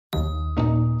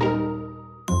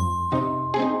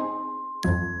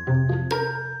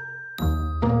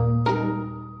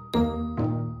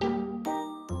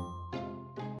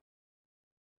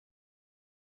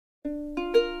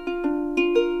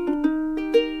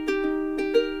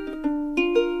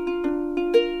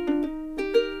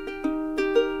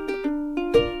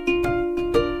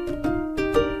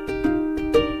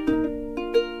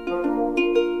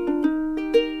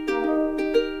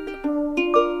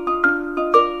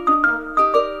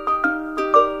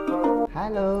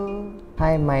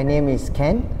Hi, my name is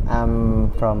Ken. I'm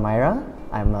from Myra.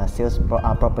 I'm a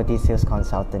property sales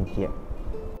consultant here.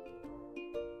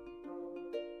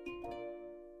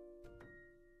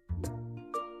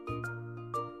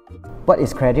 What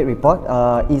is credit report?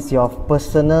 It's your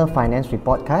personal finance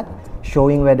report card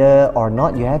showing whether or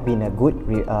not you have been a good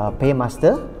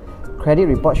paymaster. Credit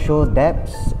report show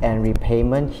debts and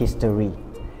repayment history.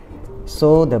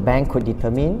 So the bank could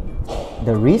determine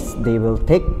the risk they will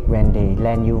take when they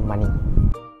lend you money.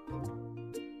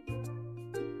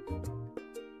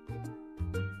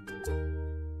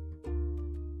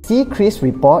 C-CRIS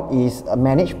report is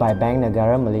managed by Bank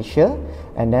Negara Malaysia,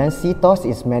 and then CTOS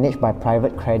is managed by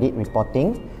Private Credit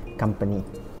Reporting Company.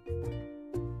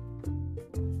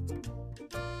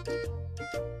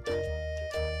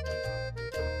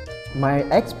 My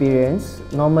experience,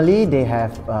 normally they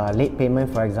have late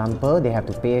payment. For example, they have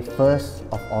to pay 1st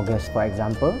of August, for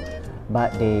example,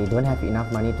 but they don't have enough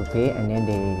money to pay and then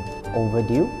they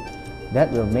overdue.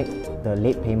 That will make the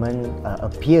late payment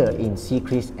appear in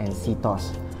C-CRIS and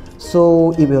CTOS.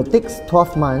 So it will take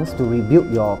 12 months to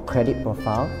rebuild your credit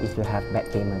profile if you have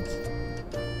bad payments.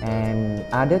 And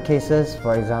other cases,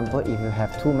 for example, if you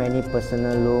have too many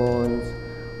personal loans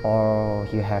or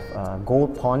you have a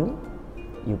gold pawn,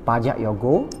 you pajak your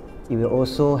gold, it will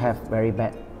also have very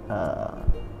bad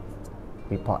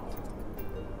report.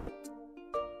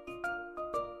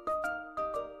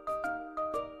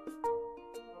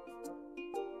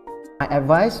 My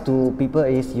advice to people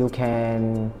is you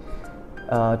can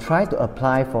try to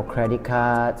apply for credit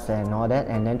cards and all that,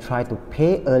 and then try to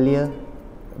pay earlier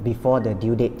before the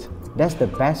due date. That's the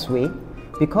best way,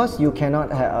 because you cannot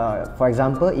have, for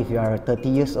example, if you are 30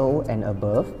 years old and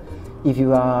above, if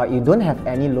you don't have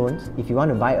any loans, if you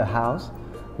want to buy a house,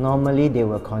 normally they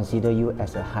will consider you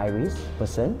as a high risk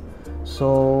person.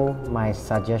 So my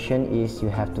suggestion is you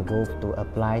have to go to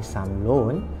apply some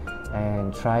loan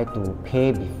and try to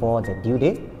pay before the due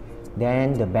date.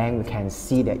 Then the bank can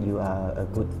see that you are a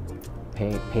good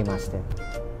paymaster.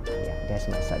 Yeah, that's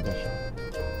my suggestion.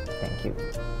 Thank you.